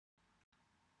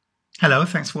Hello,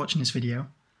 thanks for watching this video.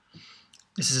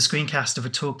 This is a screencast of a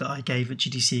talk that I gave at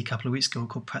GDC a couple of weeks ago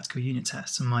called Practical Unit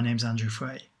Tests, and my name's Andrew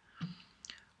Frey.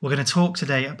 We're going to talk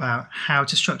today about how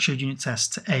to structure unit tests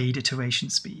to aid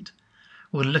iteration speed.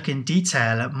 We're going to look in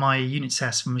detail at my unit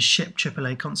tests from a ship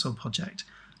AAA console project,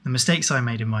 the mistakes I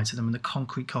made in writing them and the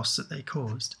concrete costs that they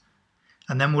caused.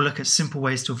 And then we'll look at simple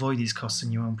ways to avoid these costs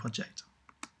in your own project.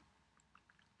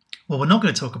 What we're not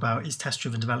going to talk about is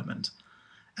test-driven development.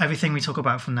 Everything we talk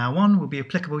about from now on will be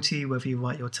applicable to you whether you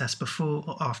write your test before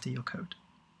or after your code.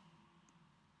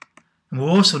 And we're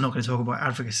also not going to talk about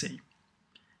advocacy.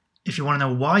 If you want to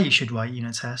know why you should write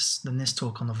unit tests, then this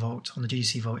talk on the Vault, on the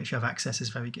GDC Vault, if you have access, is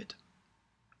very good.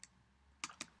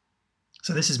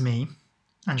 So this is me,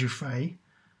 Andrew Frey.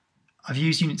 I've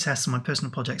used unit tests on my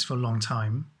personal projects for a long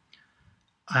time.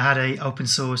 I had an open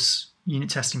source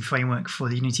unit testing framework for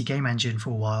the Unity game engine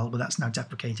for a while, but that's now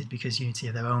deprecated because Unity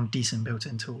have their own decent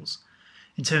built-in tools.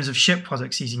 In terms of ship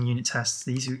projects using unit tests,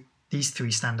 these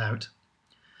three stand out.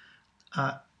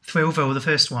 Thrillville, the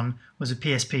first one, was a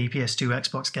PSP, PS2,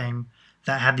 Xbox game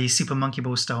that had these Super Monkey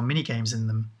Ball style minigames in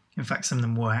them. In fact, some of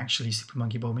them were actually Super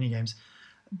Monkey Ball minigames.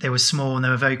 They were small and they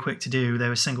were very quick to do. They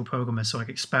were single programmer, so I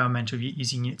could experiment with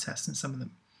using unit tests in some of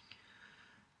them.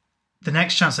 The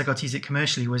next chance I got to use it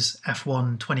commercially was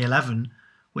F1 2011,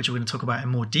 which we're going to talk about in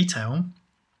more detail.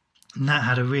 And that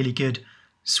had a really good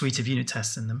suite of unit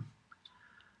tests in them.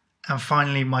 And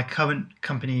finally, my current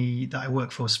company that I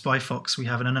work for, Spyfox, we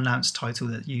have an unannounced title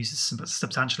that uses a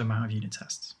substantial amount of unit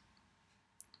tests.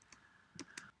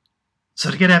 So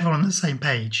to get everyone on the same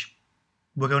page,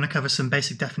 we're going to cover some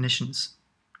basic definitions.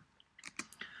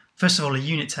 First of all, a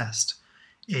unit test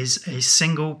is a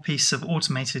single piece of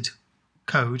automated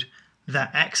code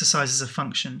that exercises a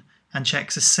function and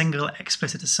checks a single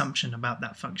explicit assumption about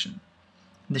that function.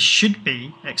 This should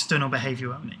be external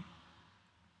behavior only.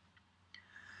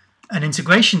 An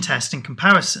integration test in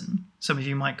comparison, some of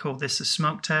you might call this a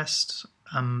smoke test.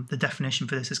 The definition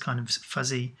for this is kind of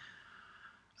fuzzy,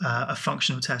 a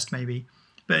functional test maybe.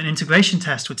 But an integration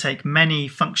test would take many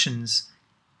functions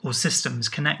or systems,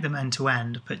 connect them end to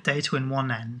end, put data in one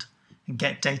end, and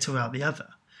get data out the other.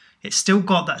 It's still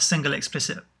got that single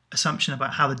explicit assumption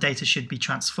about how the data should be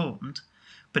transformed,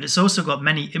 but it's also got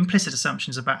many implicit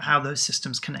assumptions about how those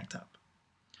systems connect up.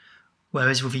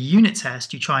 Whereas with a unit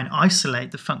test, you try and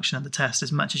isolate the function of the test as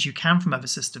much as you can from other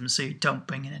systems so you don't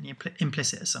bring in any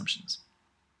implicit assumptions.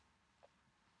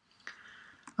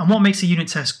 And what makes a unit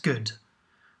test good?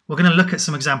 We're going to look at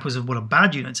some examples of what are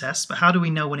bad unit tests, but how do we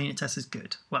know when a unit test is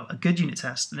good? Well, a good unit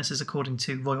test, and this is according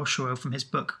to Roy Oshiro from his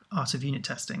book, Art of Unit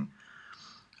Testing,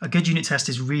 a good unit test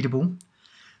is readable.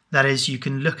 That is, you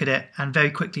can look at it and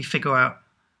very quickly figure out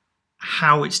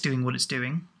how it's doing what it's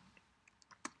doing.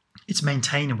 It's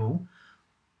maintainable,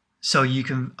 so you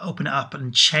can open it up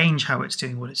and change how it's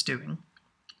doing what it's doing.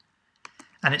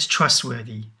 And it's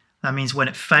trustworthy. That means when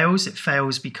it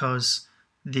fails because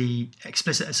the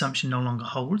explicit assumption no longer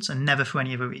holds and never for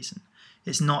any other reason.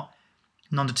 It's not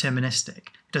non-deterministic.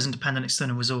 It doesn't depend on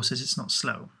external resources. It's not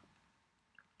slow.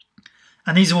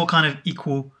 And these are all kind of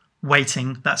equal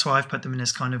weighting. That's why I've put them in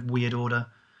this kind of weird order.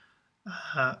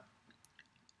 And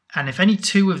if any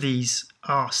two of these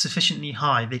are sufficiently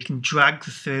high, they can drag the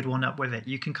third one up with it.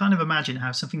 You can kind of imagine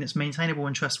how something that's maintainable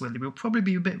and trustworthy will probably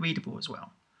be a bit readable as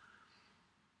well.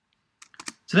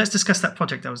 So let's discuss that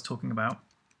project I was talking about.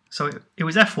 So it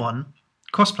was F1,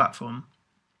 cross-platform.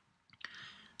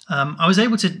 I was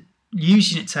able to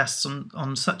use unit tests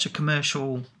on such a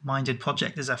commercial-minded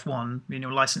project as F1,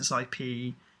 licensed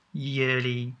IP,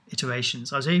 yearly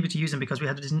iterations. I was able to use them because we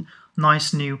had this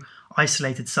nice new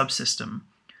isolated subsystem.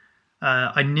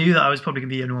 I knew that I was probably going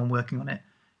to be the only one working on it,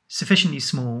 sufficiently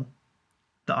small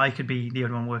that I could be the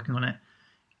only one working on it,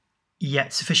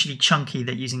 yet sufficiently chunky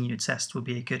that using unit tests would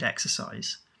be a good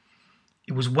exercise.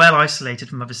 It was well isolated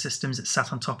from other systems. It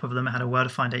sat on top of them. It had a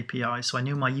well-defined API, so I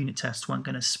knew my unit tests weren't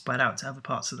going to spread out to other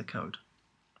parts of the code.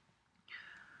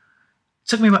 It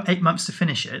took me about 8 months to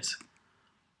finish it,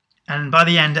 and by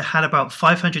the end it had about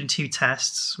 502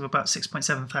 tests with about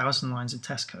 6.7 thousand lines of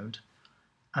test code,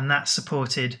 and that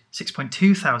supported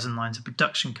 6.2 thousand lines of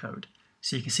production code.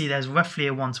 So you can see there's roughly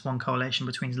a one-to-one correlation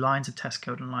between lines of test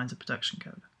code and lines of production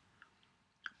code.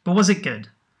 But was it good?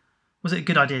 Was it a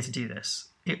good idea to do this?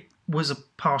 It was a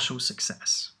partial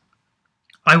success.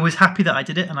 I was happy that I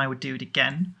did it and I would do it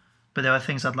again, but there are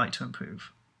things I'd like to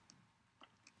improve.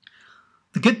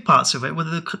 The good parts of it were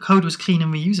that the code was clean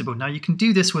and reusable. Now you can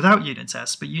do this without unit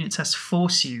tests, but unit tests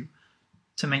force you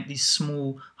to make these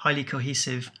small, highly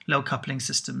cohesive, low coupling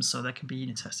systems so they can be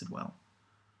unit tested well.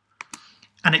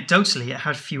 Anecdotally, it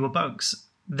had fewer bugs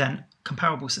than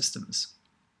comparable systems.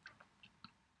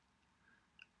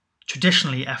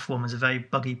 Traditionally, F1 was a very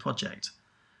buggy project.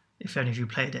 If any of you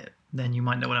played it, then you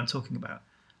might know what I'm talking about.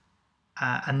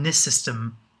 And this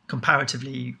system,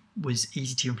 comparatively, was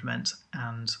easy to implement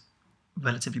and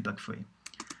relatively bug-free.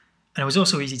 And it was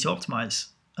also easy to optimize.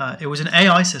 It was an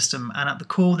AI system, and at the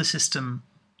core, the system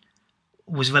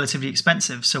was relatively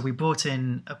expensive. So we brought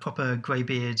in a proper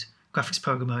greybeard graphics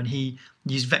programmer, and he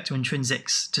used vector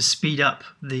intrinsics to speed up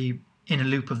the inner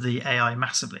loop of the AI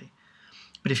massively.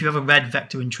 But if you ever read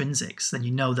vector intrinsics, then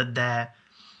you know that they're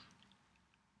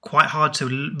quite hard to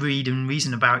read and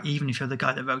reason about, even if you're the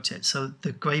guy that wrote it. So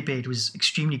the greybeard was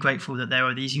extremely grateful that there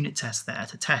are these unit tests there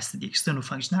to test that the external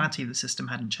functionality of the system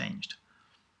hadn't changed.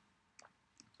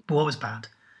 But what was bad?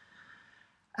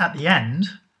 At the end,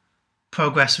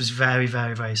 progress was very,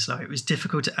 very, very slow. It was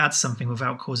difficult to add something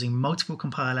without causing multiple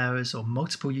compile errors or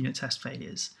multiple unit test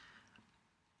failures.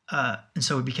 And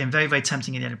so it became very, very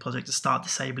tempting at the end of the project to start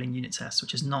disabling unit tests,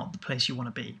 which is not the place you want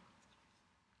to be.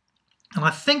 And I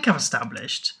think I've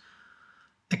established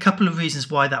a couple of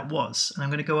reasons why that was. And I'm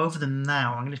going to go over them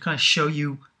now. I'm going to kind of show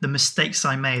you the mistakes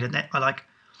I made. And I like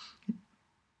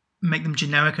make them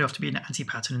generic enough to be an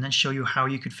anti-pattern, and then show you how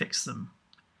you could fix them.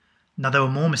 Now, there were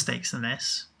more mistakes than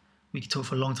this. We could talk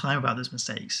for a long time about those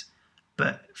mistakes.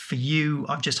 But for you,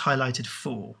 I've just highlighted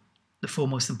four, the four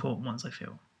most important ones, I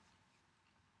feel.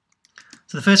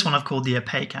 So the first one I've called the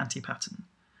opaque anti-pattern.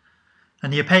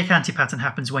 And the opaque anti-pattern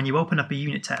happens when you open up a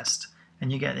unit test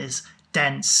and you get this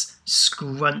dense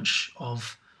scrunch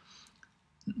of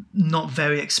not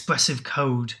very expressive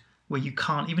code where you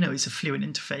can't, even though it's a fluent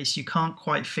interface, you can't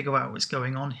quite figure out what's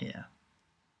going on here.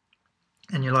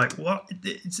 And you're like, what?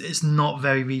 It's not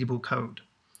very readable code.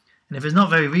 And if it's not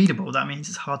very readable, that means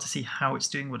it's hard to see how it's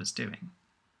doing what it's doing.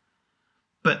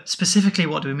 But specifically,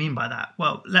 what do we mean by that?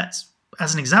 Well,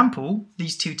 as an example,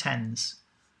 these two 10s.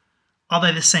 Are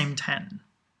they the same 10?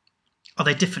 Are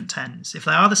they different 10s? If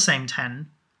they are the same 10,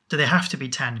 do they have to be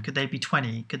 10? Could they be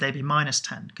 20? Could they be minus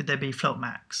 10? Could they be float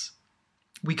max?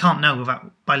 We can't know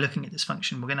by looking at this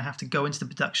function. We're going to have to go into the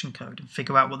production code and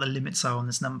figure out what the limits are on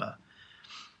this number.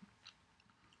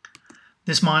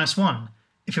 This minus 1,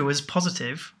 if it was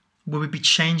positive, we would be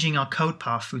changing our code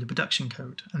path through the production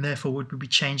code, and therefore would we be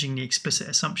changing the explicit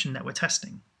assumption that we're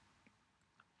testing.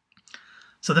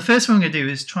 So the first thing we're going to do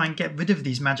is try and get rid of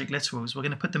these magic literals. We're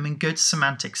going to put them in good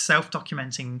semantic,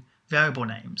 self-documenting variable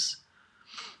names.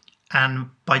 And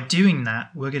by doing that,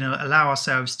 we're going to allow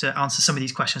ourselves to answer some of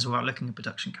these questions without looking at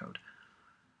production code.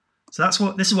 So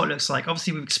this is what it looks like.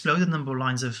 Obviously, we've exploded the number of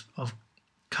lines of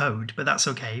code, but that's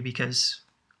okay because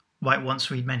write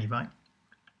once, read many, right?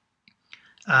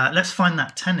 Let's find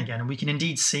that 10 again, and we can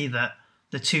indeed see that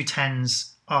the two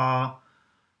 10s are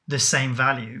the same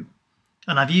value.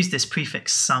 And I've used this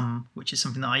prefix sum, which is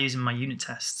something that I use in my unit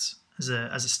tests as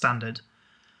a standard.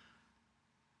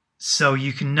 So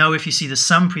you can know if you see the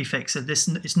sum prefix that this,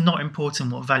 it's not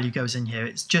important what value goes in here.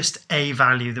 It's just a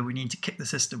value that we need to kick the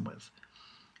system with.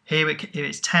 Here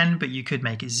it's 10, but you could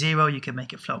make it 0. You could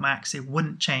make it float max. It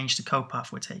wouldn't change the code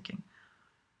path we're taking.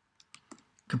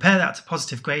 Compare that to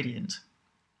positive gradient.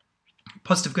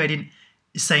 Positive gradient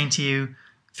is saying to you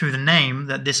through the name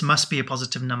that this must be a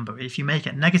positive number. If you make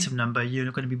it a negative number, you're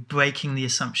going to be breaking the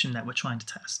assumption that we're trying to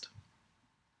test.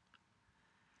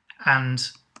 And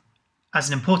as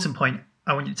an important point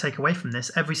I want you to take away from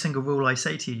this, every single rule I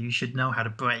say to you, you should know how to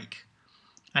break.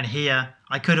 And here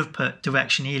I could have put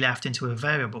direction e left into a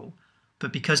variable,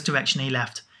 but because direction e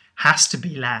left has to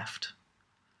be left,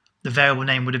 the variable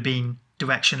name would have been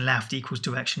direction left equals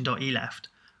direction.eleft,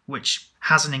 which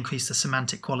hasn't increased the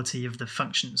semantic quality of the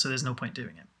function, so there's no point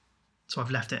doing it. So I've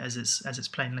left it as its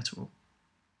plain literal.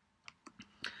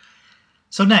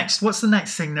 So next, what's the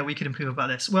next thing that we could improve about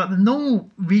this? Well, the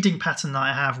normal reading pattern that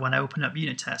I have when I open up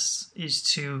unit tests is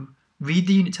to read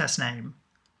the unit test name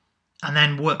and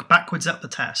then work backwards up the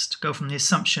test, go from the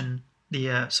assumption, the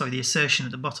assertion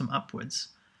at the bottom upwards,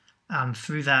 and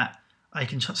through that I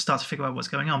can start to figure out what's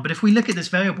going on. But if we look at this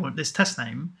variable, this test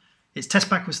name, it's test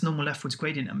backwards normal leftwards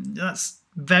gradient. I mean, that's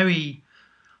very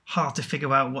hard to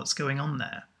figure out what's going on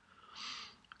there.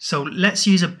 So let's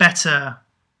use a better,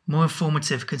 more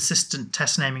informative, consistent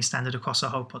test naming standard across our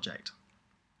whole project.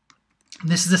 And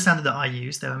this is the standard that I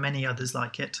use. There are many others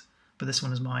like it, but this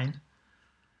one is mine.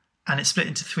 And it's split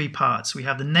into 3 parts. We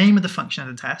have the name of the function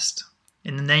of the test,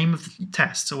 in the name of the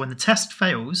test. So when the test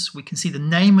fails, we can see the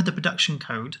name of the production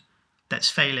code that's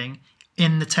failing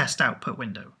in the test output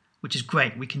window, which is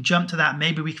great. We can jump to that.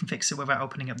 Maybe we can fix it without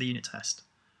opening up the unit test.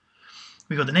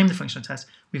 We've got the name of the function of the test.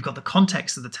 We've got the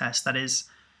context of the test. That is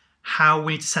how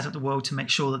we need to set up the world to make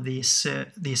sure that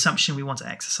the assumption we want to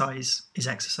exercise is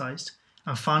exercised.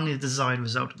 And finally, the desired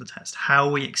result of the test, how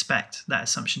we expect that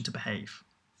assumption to behave.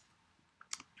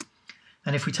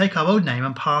 And if we take our old name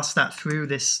and pass that through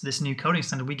this new coding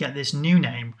standard, we get this new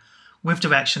name with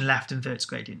direction left inverts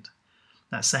gradient.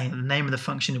 That's saying that the name of the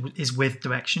function is with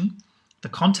direction. The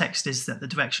context is that the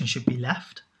direction should be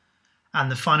left.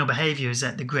 And the final behavior is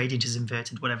that the gradient is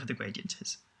inverted, whatever the gradient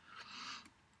is.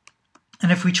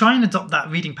 And if we try and adopt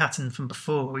that reading pattern from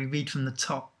before, we read from the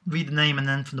top, read the name and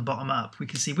then from the bottom up, we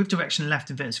can see with direction left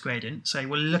inverts gradient. So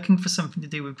we're looking for something to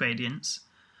do with gradients.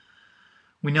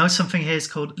 We know something here is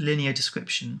called linear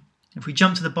description. If we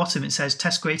jump to the bottom, it says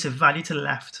test greater value to the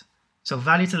left. So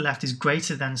value to the left is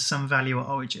greater than some value at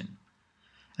origin.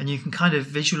 And you can kind of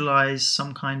visualize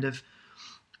some kind of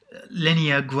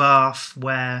linear graph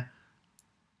where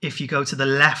if you go to the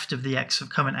left of the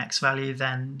current x value,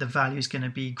 then the value is going to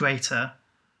be greater.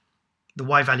 The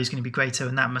y value is going to be greater,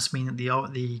 and that must mean that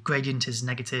the gradient is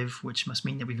negative, which must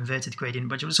mean that we've inverted the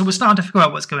gradient. So we're starting to figure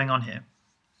out what's going on here.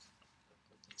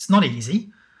 It's not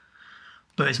easy,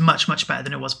 but it's much, much better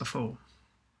than it was before.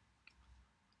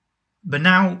 But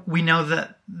now we know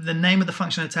that the name of the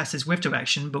function of the test is with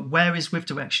direction, but where is with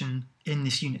direction in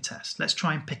this unit test? Let's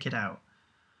try and pick it out.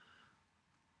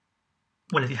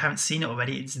 Well, if you haven't seen it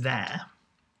already, it's there.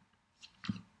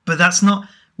 But that's not,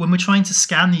 when we're trying to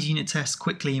scan these unit tests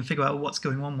quickly and figure out what's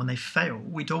going on when they fail,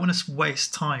 we don't want to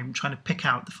waste time trying to pick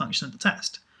out the function of the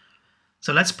test.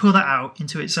 So let's pull that out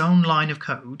into its own line of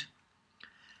code.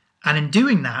 And in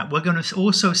doing that, we're going to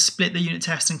also split the unit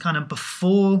test and kind of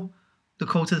before the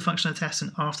call to the function of the test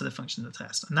and after the function of the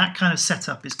test. And that kind of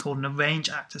setup is called an arrange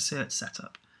act assert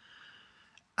setup.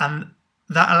 And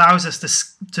that allows us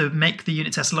to make the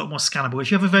unit test a lot more scannable. If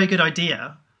you have a very good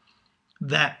idea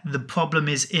that the problem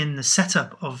is in the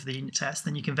setup of the unit test,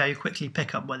 then you can very quickly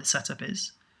pick up where the setup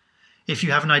is. If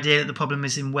you have an idea that the problem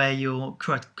is in where you're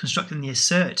constructing the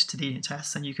assert to the unit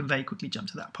test, then you can very quickly jump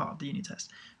to that part of the unit test.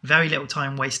 Very little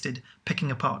time wasted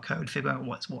picking apart code, figuring out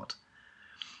what's what.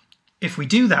 If we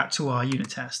do that to our unit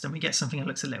test, then we get something that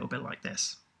looks a little bit like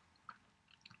this.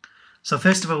 So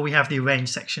first of all, we have the arrange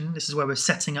section. This is where we're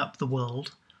setting up the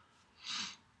world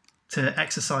to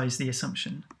exercise the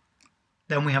assumption.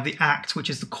 Then we have the act, which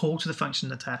is the call to the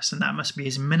function of the test, and that must be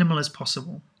as minimal as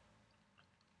possible.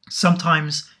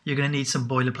 Sometimes you're going to need some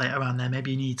boilerplate around there.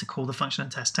 Maybe you need to call the function of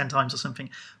the test 10 times or something,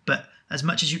 but as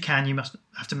much as you can, you must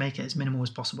have to make it as minimal as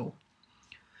possible.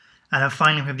 And then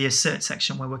finally, we have the assert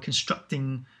section where we're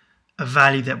constructing a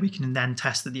value that we can then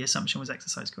test that the assumption was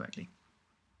exercised correctly.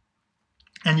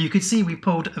 And you could see we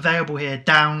pulled a variable here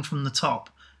down from the top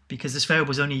because this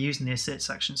variable is only used in the assert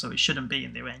section, so it shouldn't be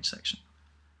in the arrange section.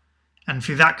 And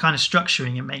through that kind of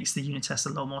structuring, it makes the unit test a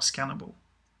lot more scannable.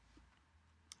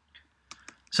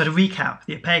 So to recap,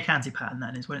 the opaque anti-pattern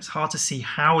then is when it's hard to see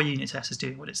how a unit test is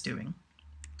doing what it's doing.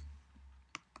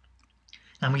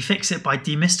 And we fix it by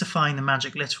demystifying the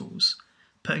magic literals,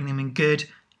 putting them in good,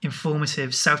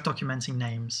 informative, self-documenting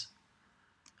names.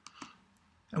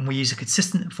 And we use a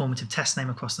consistent informative test name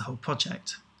across the whole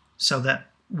project so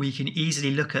that we can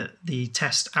easily look at the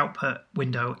test output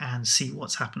window and see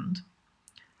what's happened.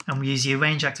 And we use the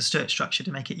arrange act assert structure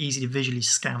to make it easy to visually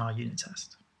scan our unit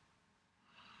test.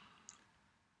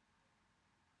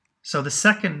 So the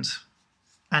second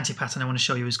anti-pattern I want to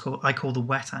show you is I call the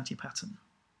wet anti-pattern.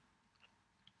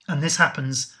 And this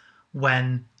happens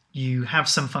when you have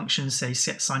some function, say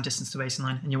set sign distance to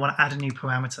baseline, and you want to add a new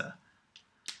parameter.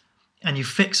 And you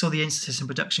fix all the instances in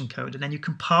production code, and then you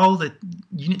compile the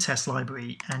unit test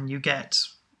library, and you get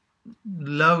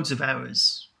loads of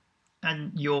errors.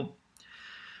 And your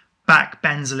back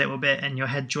bends a little bit, and your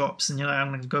head drops, and you're like, I'm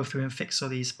going to go through and fix all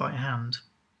these by hand.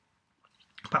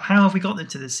 But how have we got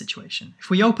into this situation?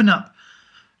 If we open up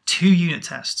two unit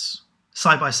tests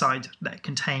side by side that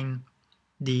contain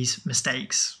these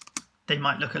mistakes, they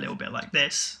might look a little bit like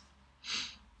this.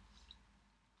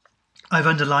 I've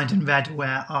underlined in red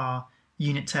where our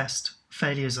unit test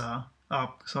failures are,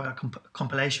 our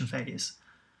compilation failures.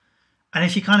 And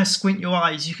if you kind of squint your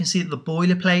eyes, you can see that the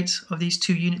boilerplate of these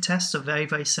two unit tests are very,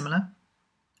 very similar.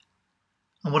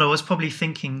 And what I was probably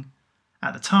thinking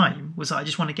at the time was that I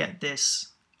just want to get this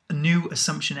new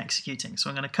assumption executing. So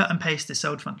I'm going to cut and paste this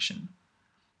old function,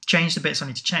 change the bits I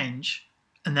need to change,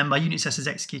 and then my unit test is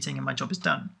executing and my job is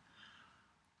done.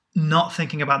 Not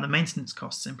thinking about the maintenance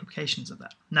costs and implications of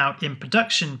that. Now, in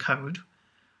production code,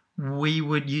 we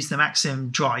would use the maxim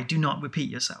dry, do not repeat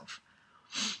yourself.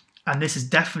 And this is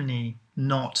definitely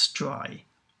not dry.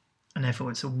 And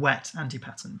therefore, it's a wet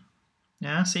anti-pattern.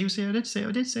 Yeah, see what I did? See what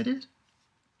I did? See what I did?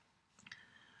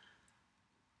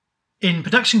 In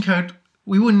production code,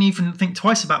 we wouldn't even think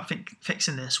twice about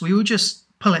fixing this. We would just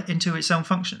pull it into its own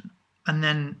function and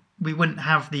then we wouldn't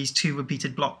have these two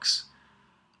repeated blocks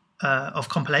of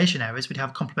compilation errors. We'd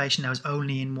have compilation errors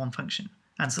only in one function.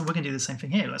 And so we're going to do the same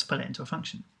thing here. Let's put it into a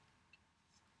function.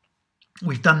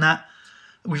 We've done that.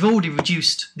 We've already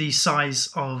reduced the size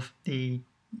of the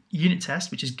unit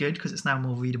test, which is good because it's now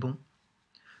more readable.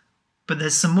 But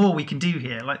there's some more we can do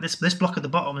here. Like this block at the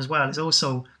bottom as well has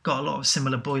also got a lot of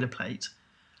similar boilerplate.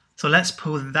 So let's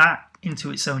pull that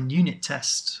into its own unit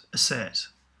test assert.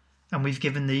 And we've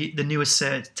given the new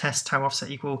assert test tau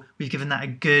offset equal, we've given that a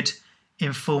good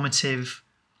informative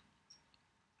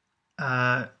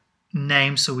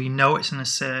name, so we know it's an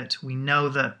assert. We know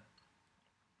that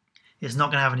it's not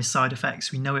going to have any side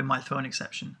effects. We know it might throw an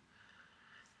exception.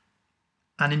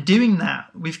 And in doing that,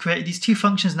 we've created these two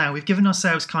functions now. We've given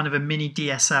ourselves kind of a mini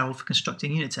DSL for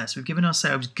constructing unit tests. We've given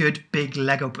ourselves good big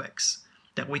Lego bricks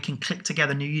that we can click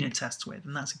together new unit tests with.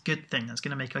 And that's a good thing. That's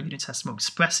going to make our unit tests more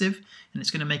expressive, and it's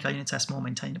going to make our unit tests more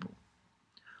maintainable.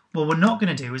 What we're not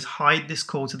going to do is hide this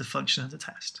call to the function of the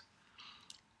test.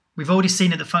 We've already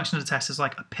seen that the function of the test is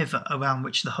like a pivot around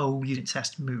which the whole unit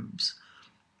test moves.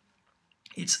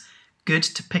 It's good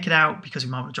to pick it out because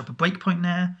we might want to drop a breakpoint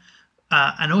there.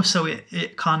 And also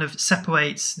it kind of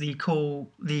separates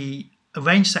the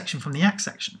arrange section from the act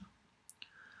section.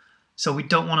 So we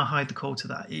don't want to hide the call to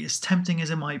that. As tempting as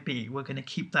it might be, we're going to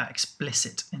keep that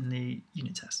explicit in the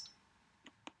unit test.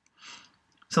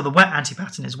 So the wet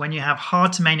anti-pattern is when you have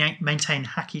hard to maintain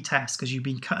hacky tests because you've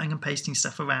been cutting and pasting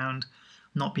stuff around,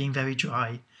 not being very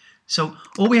dry. So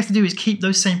all we have to do is keep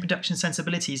those same production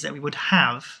sensibilities that we would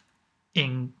have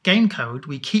in game code.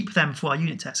 We keep them for our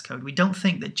unit test code. We don't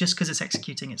think that just because it's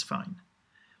executing, it's fine.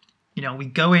 You know, we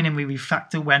go in and we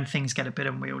refactor when things get a bit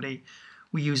unwieldy.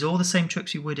 We use all the same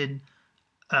tricks we would in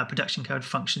production code,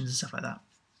 functions and stuff like that.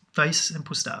 Very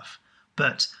simple stuff.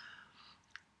 But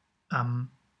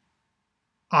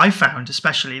I found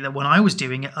especially that when I was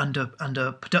doing it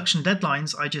under production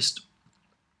deadlines, I just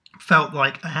felt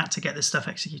like I had to get this stuff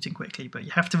executing quickly. But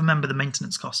you have to remember the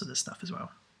maintenance cost of this stuff as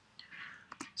well.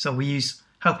 So we use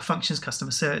helper functions, custom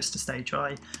asserts to stay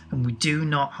dry, and we do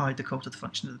not hide the call to the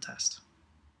function of the test.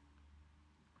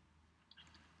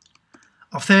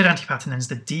 Our third anti-pattern is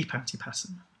the deep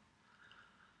anti-pattern.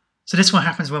 So this one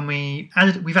happens when we've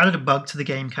added a bug to the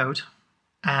game code,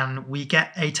 and we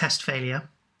get a test failure,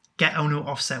 get owner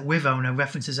offset with owner,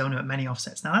 references owner at many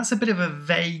offsets. Now that's a bit of a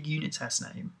vague unit test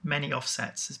name. Many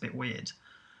offsets is a bit weird.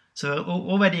 So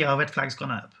already our red flag's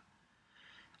gone up.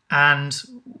 And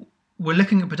we're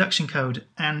looking at production code,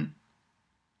 and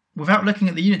without looking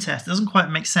at the unit test, it doesn't quite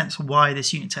make sense why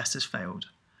this unit test has failed.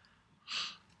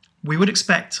 We would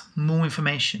expect more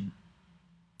information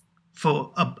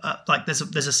for like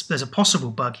there's a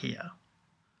possible bug here,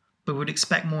 but we'd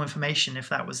expect more information if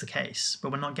that was the case,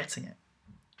 but we're not getting it.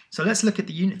 So let's look at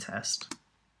the unit test.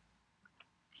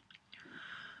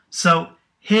 So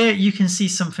here you can see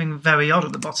something very odd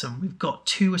at the bottom. We've got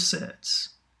two asserts,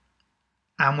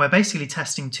 and we're basically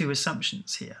testing two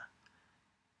assumptions here.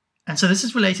 And so this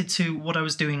is related to what I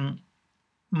was doing,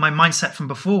 my mindset from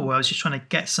before, where I was just trying to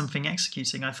get something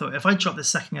executing. I thought, if I drop the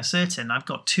second assert in, I've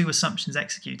got two assumptions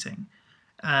executing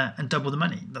and double the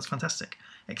money. That's fantastic.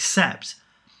 Except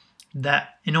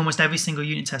that in almost every single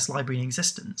unit test library in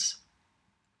existence,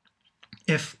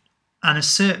 if an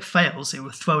assert fails, it will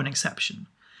throw an exception.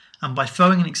 And by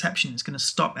throwing an exception, it's going to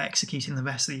stop executing the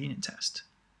rest of the unit test.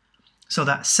 So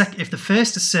that if the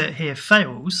first assert here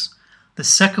fails, the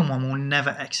second one will never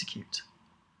execute.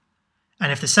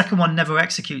 And if the second one never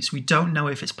executes, we don't know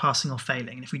if it's passing or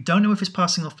failing. And if we don't know if it's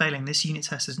passing or failing, this unit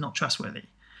test is not trustworthy.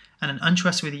 And an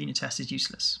untrustworthy unit test is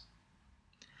useless.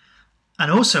 And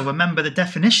also remember the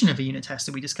definition of a unit test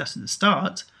that we discussed at the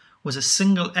start was a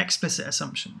single explicit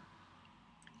assumption.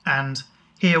 And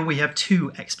here we have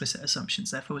two explicit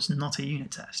assumptions, therefore it's not a unit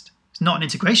test. It's not an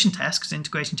integration test, because an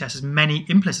integration test has many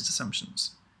implicit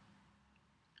assumptions.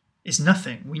 It's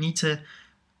nothing. We need to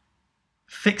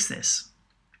fix this.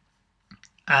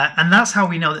 And that's how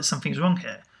we know that something's wrong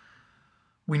here.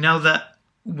 We know that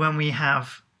when we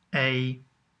have a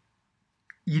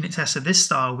unit test of this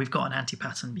style, we've got an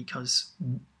anti-pattern, because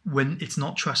when it's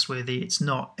not trustworthy, it's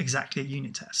not exactly a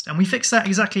unit test. And we fix that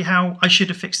exactly how I should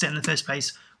have fixed it in the first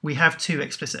place. We have two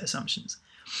explicit assumptions.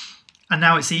 And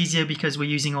now it's easier because we're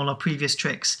using all our previous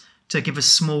tricks to give us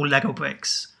small Lego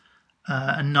bricks,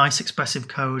 a nice expressive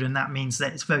code, and that means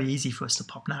that it's very easy for us to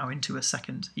pop now into a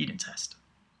second unit test.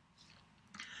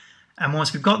 And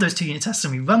once we've got those two unit tests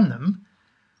and we run them,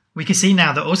 we can see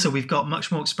now that also we've got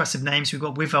much more expressive names. We've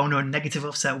got with owner and negative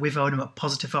offset, with owner at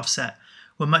positive offset.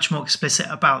 We're much more explicit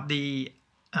about the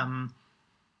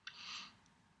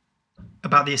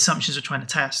assumptions we're trying to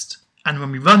test. And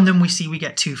when we run them, we see we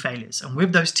get 2 failures. And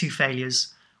with those 2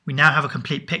 failures, we now have a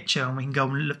complete picture and we can go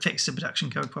and fix the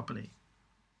production code properly.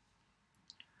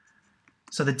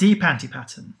 So the deep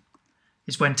anti-pattern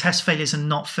is when test failures are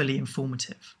not fully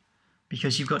informative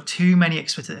because you've got too many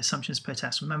explicit assumptions per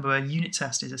test. Remember, a unit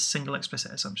test is a single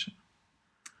explicit assumption.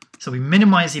 So we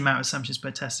minimize the amount of assumptions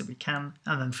per test that we can,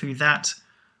 and then through that,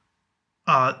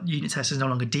 our unit test is no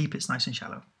longer deep, it's nice and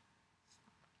shallow.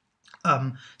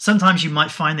 Sometimes you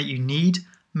might find that you need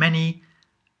many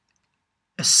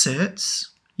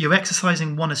asserts. You're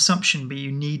exercising one assumption, but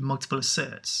you need multiple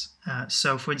asserts.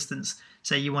 So for instance,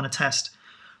 say you want to test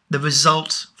the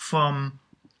result from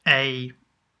a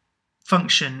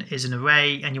function is an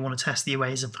array, and you want to test the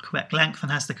array is of the correct length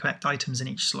and has the correct items in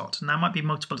each slot. And that might be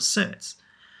multiple asserts.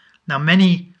 Now,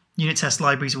 many unit test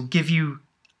libraries will give you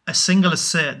a single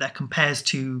assert that compares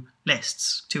to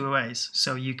lists, to arrays.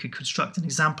 So you could construct an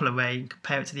example array and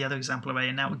compare it to the other example array,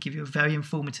 and that would give you a very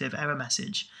informative error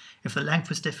message. If the length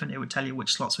was different, it would tell you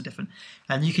which slots were different.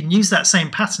 And you can use that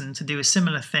same pattern to do a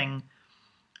similar thing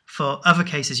for other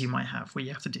cases you might have where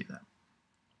you have to do that.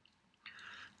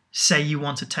 Say you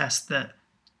want to test that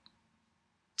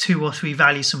 2 or 3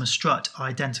 values from a strut are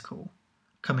identical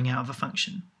coming out of a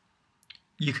function.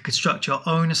 You could construct your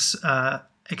own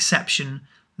exception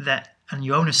and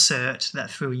your own assert that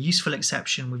through a useful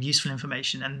exception with useful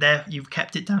information, and there you've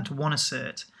kept it down to 1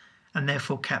 assert and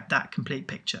therefore kept that complete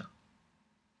picture.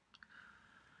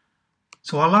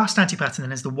 So our last anti-pattern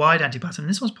then is the wide anti-pattern.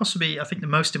 This one's possibly, I think, the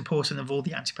most important of all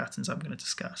the anti-patterns I'm going to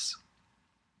discuss.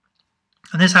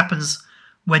 And this happens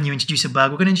when you introduce a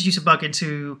bug. We're going to introduce a bug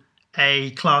into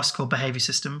a class called behavior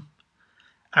system.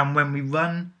 And when we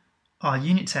run our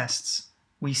unit tests,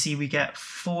 we see we get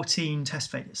 14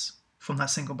 test failures from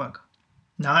that single bug.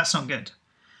 Now, that's not good.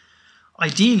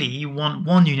 Ideally, you want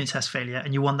 1 unit test failure,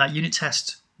 and you want that unit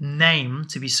test name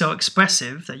to be so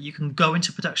expressive that you can go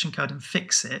into production code and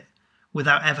fix it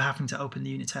without ever having to open the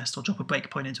unit test or drop a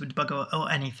breakpoint into a debugger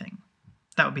or anything.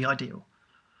 That would be ideal.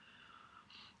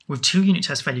 With 2 unit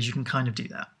test failures, you can kind of do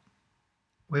that.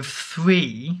 With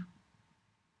 3,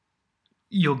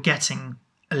 you're getting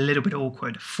a little bit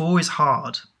awkward. 4 is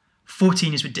hard.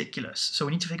 14 is ridiculous. So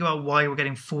we need to figure out why we're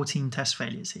getting 14 test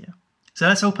failures here. So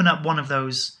let's open up one of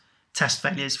those test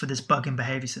failures for this bug in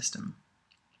behavior system.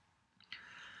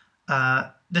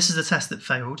 This is a test that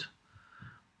failed.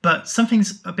 But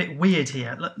something's a bit weird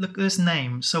here. Look at this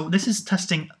name. So this is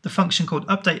testing the function called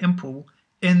updateImpl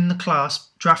in the class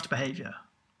draft behavior.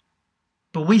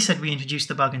 But we said we introduced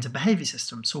the bug into behavior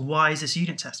system. So why is this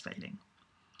unit test failing?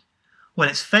 Well,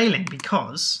 it's failing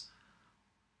because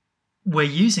we're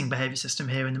using behavior system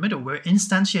here in the middle. We're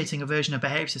instantiating a version of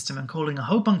behavior system and calling a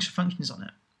whole bunch of functions on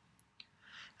it.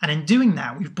 And in doing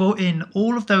that, we've brought in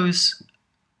all of those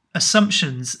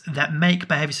assumptions that make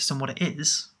behavior system what it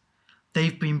is.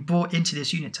 They've been brought into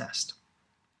this unit test.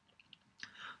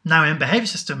 Now, in behavior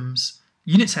systems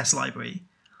unit test library,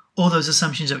 all those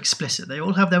assumptions are explicit. They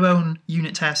all have their own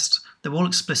unit test. They're all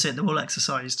explicit. They're all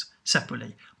exercised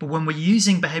separately. But when we're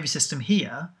using behavior system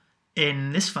here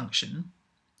in this function,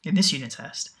 in this unit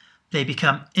test, they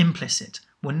become implicit.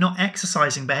 We're not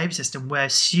exercising behavior system. We're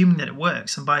assuming that it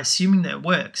works. And by assuming that it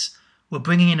works, we're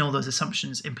bringing in all those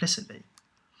assumptions implicitly.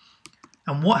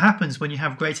 And what happens when you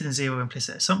have greater than 0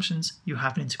 implicit assumptions? You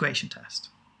have an integration test.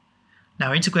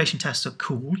 Now, integration tests are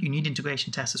cool. You need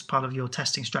integration tests as part of your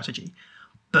testing strategy.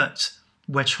 But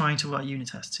we're trying to write unit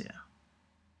tests here.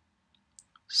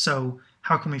 So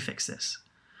how can we fix this?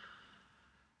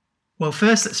 Well,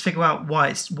 first, let's figure out why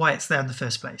it's there in the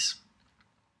first place.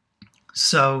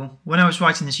 So when I was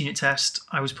writing this unit test,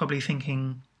 I was probably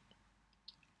thinking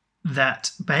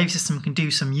that behavior system can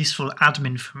do some useful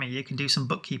admin for me. It can do some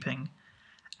bookkeeping.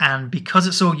 And because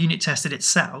it's all unit tested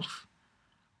itself,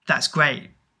 that's great.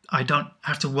 I don't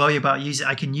have to worry about using it.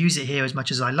 I can use it here as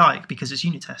much as I like because it's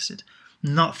unit tested.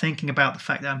 Not thinking about the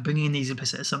fact that I'm bringing in these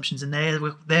implicit assumptions and they're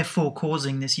therefore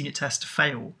causing this unit test to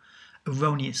fail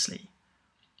erroneously.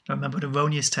 Remember, an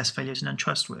erroneous test failure is an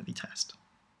untrustworthy test.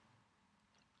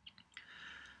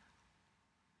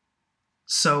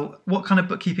 So what kind of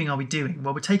bookkeeping are we doing?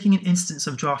 Well, we're taking an instance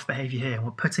of draft behavior here and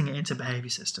we're putting it into behavior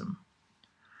system.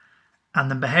 And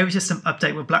the behavior system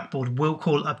update with Blackboard will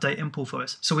call updateImpl for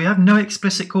us. So we have no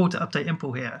explicit call to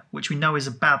updateImpl here, which we know is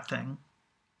a bad thing.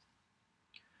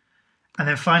 And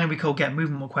then finally, we call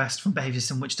getMovementRequest from behavior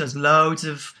system, which does loads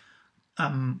of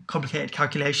complicated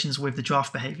calculations with the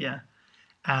draft behavior.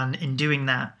 And in doing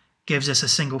that, gives us a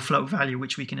single float value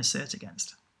which we can assert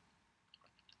against.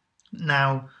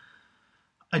 Now,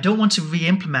 I don't want to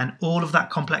re-implement all of that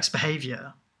complex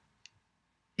behavior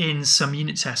in some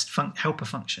unit test helper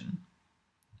function.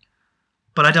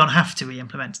 but I don't have to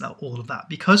re-implement all of that.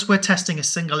 Because we're testing a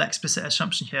single explicit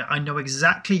assumption here, I know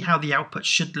exactly how the output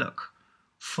should look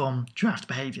from draft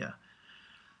behavior.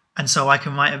 And so I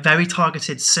can write a very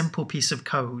targeted, simple piece of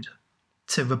code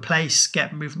to replace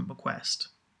get movement request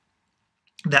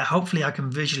that hopefully I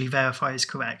can visually verify is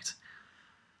correct.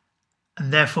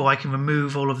 And therefore I can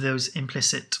remove all of those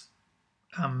implicit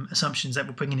assumptions that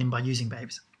we're bringing in by using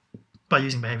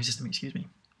behavior system, excuse me.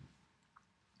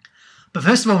 But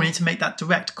first of all, we need to make that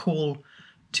direct call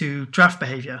to draft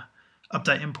behavior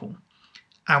update impl.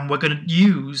 And we're going to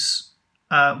use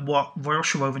what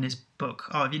Voyosharov in his book,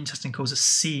 Art of Unit Testing, calls a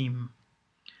seam.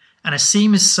 And a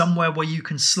seam is somewhere where you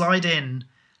can slide in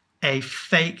a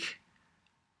fake,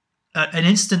 an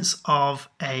instance of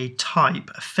a type,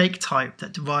 a fake type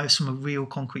that derives from a real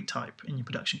concrete type in your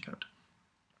production code.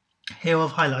 Here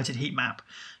I've highlighted heat map.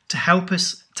 To help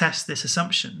us test this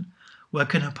assumption, we're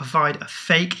going to provide a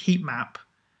fake heat map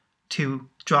to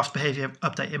draft behavior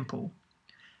update impl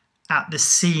at the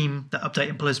seam that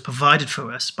update impl has provided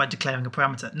for us by declaring a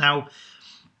parameter. Now,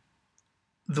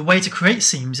 the way to create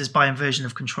seams is by inversion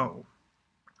of control.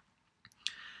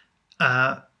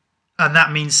 And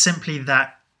that means simply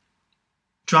that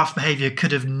draft behavior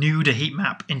could have newed a heat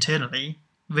map internally,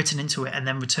 written into it, and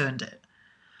then returned it.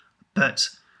 But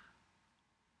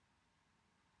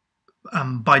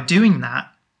by doing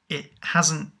that,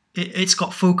 it's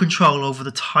got full control over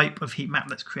the type of heat map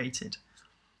that's created.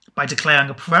 By declaring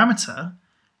a parameter,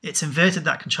 it's inverted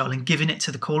that control and given it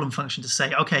to the column function to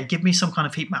say, okay, give me some kind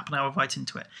of heat map and I will write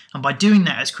into it. And by doing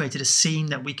that, it's created a seam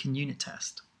that we can unit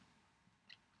test.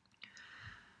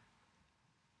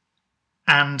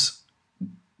 And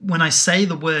when I say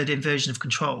the word inversion of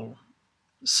control,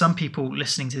 some people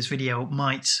listening to this video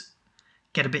might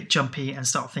get a bit jumpy and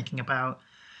start thinking about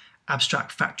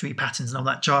abstract factory patterns and all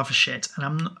that Java shit.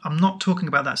 And I'm not talking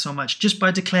about that so much. Just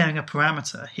by declaring a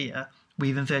parameter here,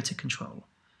 we've inverted control.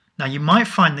 Now, you might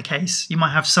find the case, you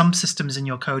might have some systems in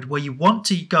your code where you want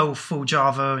to go full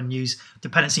Java and use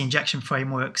dependency injection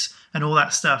frameworks and all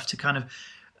that stuff to kind of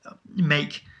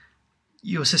make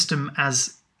your system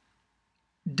as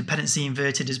dependency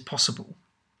inverted as possible.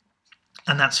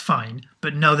 And that's fine.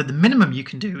 But know that the minimum you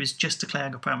can do is just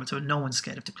declaring a parameter, and no one's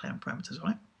scared of declaring parameters,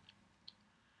 right?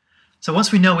 So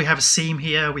once we know we have a seam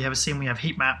here, we have a seam, we have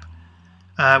heat map,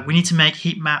 we need to make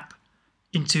heat map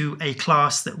into a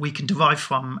class that we can derive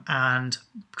from and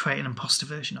create an imposter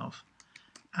version of.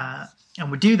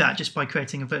 And we do that just by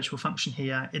creating a virtual function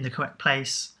here in the correct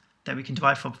place that we can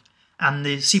derive from. And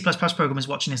the C++ programmers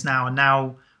watching this now are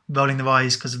now rolling their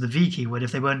eyes because of the V keyword.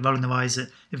 If they weren't rolling their eyes at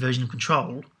inversion of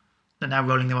control, they're now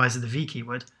rolling their eyes at the V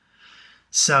keyword.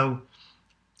 So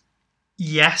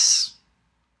yes,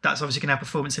 that's obviously going to have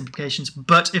performance implications.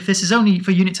 But if this is only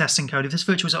for unit testing code, if this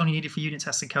virtual is only needed for unit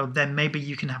testing code, then maybe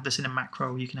you can have this in a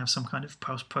macro. You can have some kind of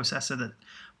processor that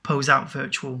pulls out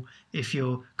virtual if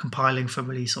you're compiling for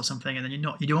release or something, and then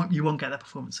you won't get that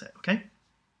performance hit. Okay.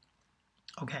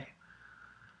 Okay.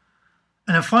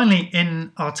 And then finally,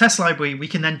 in our test library, we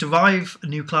can then derive a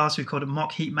new class. We've called it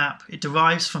mock heat map. It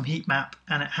derives from heat map,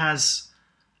 and it has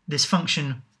this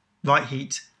function write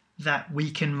heat that we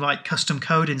can write custom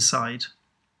code inside.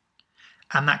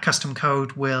 And that custom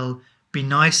code will be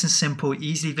nice and simple,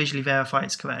 easily visually verify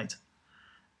it's correct.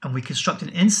 And we construct an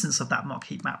instance of that mock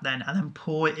heat map then, and then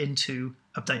pour it into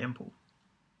update impl.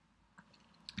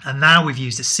 And now we've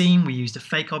used a seam, we used a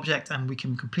fake object, and we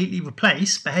can completely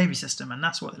replace behavior system, and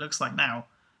that's what it looks like now.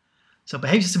 So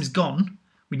behavior system is gone.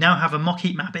 We now have a mock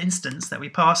heat map instance that we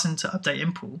pass into update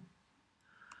impl.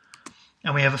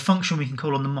 And we have a function we can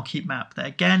call on the mock heat map that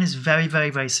again is very,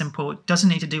 very, very simple. It doesn't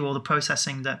need to do all the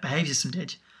processing that behavior system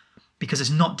did because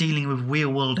it's not dealing with real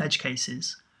world edge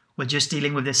cases. We're just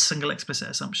dealing with this single explicit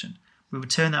assumption. We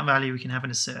return that value, we can have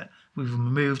an assert. We've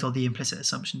removed all the implicit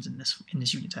assumptions in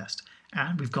this unit test.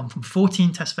 And we've gone from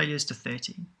 14 test failures to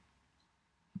 13.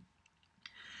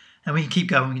 And we can keep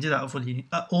going. We can do that with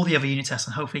all the other unit tests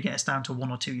and hopefully get us down to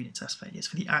 1 or 2 unit test failures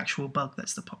for the actual bug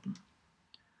that's the problem.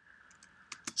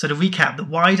 So to recap, the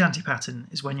wide anti-pattern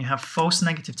is when you have false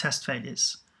negative test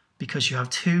failures because you have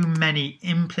too many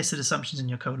implicit assumptions in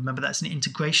your code. Remember, that's an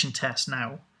integration test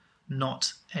now,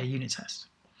 not a unit test.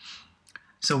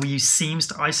 So we use seams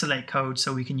to isolate code,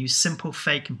 so we can use simple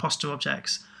fake imposter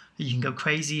objects. You can go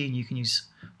crazy and you can use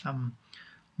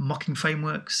mocking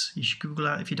frameworks. You should Google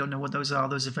that if you don't know what those are.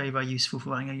 Those are very, very useful for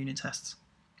running our unit tests.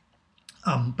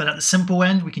 But at the simple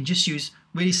end, we can just use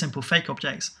really simple fake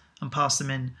objects and pass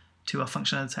them in to a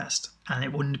function of the test, and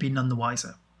it wouldn't be none the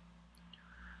wiser.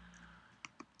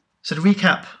 So to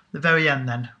recap, the very end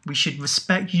then, we should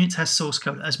respect unit test source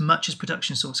code as much as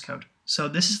production source code. So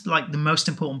this is like the most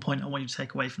important point I want you to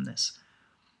take away from this.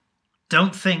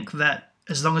 don't think that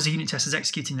as long as a unit test is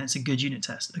executing, that's a good unit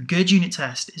test. A good unit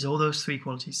test is all those three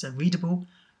qualities. They're readable,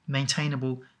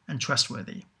 maintainable, and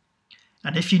trustworthy.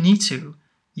 And if you need to,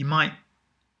 you might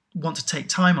want to take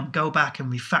time and go back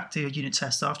and refactor your unit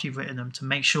tests after you've written them to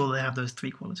make sure they have those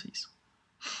three qualities.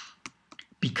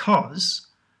 Because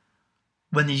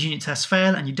when these unit tests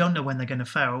fail, and you don't know when they're going to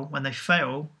fail, when they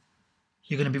fail,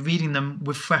 you're going to be reading them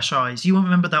with fresh eyes. You won't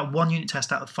remember that one unit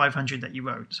test out of 500 that you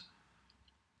wrote.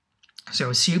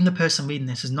 So assume the person reading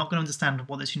this is not going to understand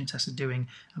what this unit test is doing,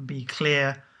 and be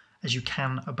clear as you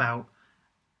can about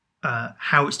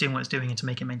how it's doing what it's doing and to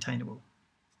make it maintainable.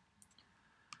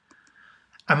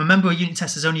 And remember, a unit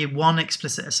test is only one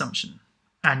explicit assumption,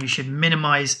 and you should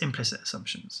minimize implicit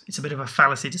assumptions. It's a bit of a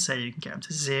fallacy to say you can get them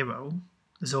to zero.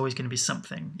 There's always going to be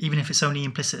something, even if it's only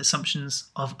implicit assumptions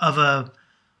of other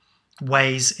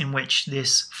ways in which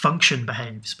this function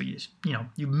behaves, but you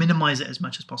minimize it as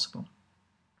much as possible.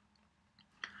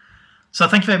 So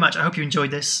thank you very much. I hope you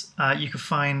enjoyed this. You can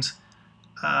find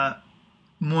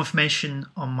more information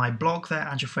on my blog there,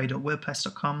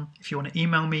 andrewfrey.wordpress.com. If you want to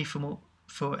email me for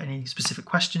any specific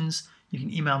questions, you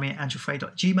can email me at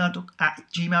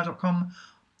andrewfrey.gmail.com,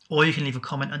 or you can leave a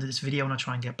comment under this video and I'll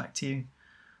try and get back to you.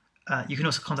 You can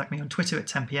also contact me on Twitter at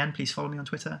 10pn. Please follow me on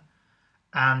Twitter.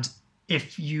 And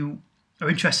if you are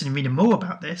interested in reading more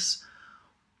about this,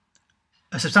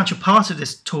 a substantial part of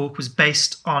this talk was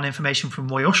based on information from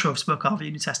Roy Osherov's book, Art of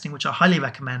Unit Testing, which I highly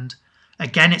recommend.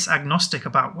 Again, it's agnostic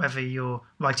about whether you're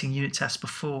writing unit tests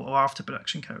before or after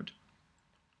production code,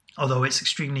 although it's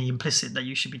extremely implicit that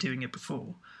you should be doing it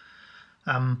before.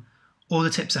 All the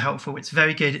tips are helpful. It's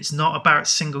very good. It's not about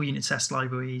single unit test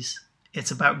libraries.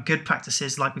 It's about good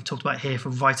practices like we've talked about here for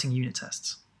writing unit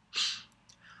tests.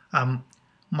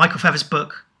 Michael Feather's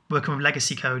book, Working with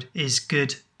Legacy Code, is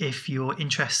good if you're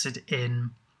interested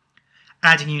in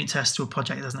adding unit tests to a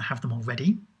project that doesn't have them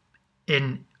already.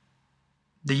 In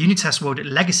the unit test world,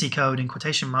 legacy code in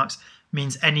quotation marks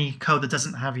means any code that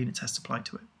doesn't have unit tests applied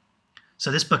to it.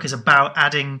 So this book is about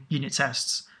adding unit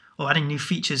tests or adding new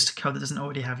features to code that doesn't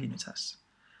already have unit tests.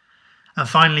 And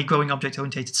finally, Growing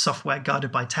Object-Oriented Software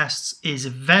Guided by Tests is a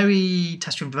very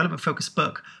test-driven development-focused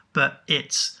book, but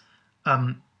it's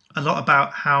a lot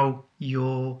about how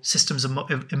your systems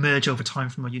emerge over time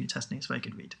from your unit testing. It's a very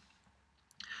good read.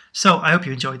 So I hope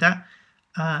you enjoyed that.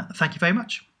 Thank you very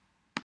much.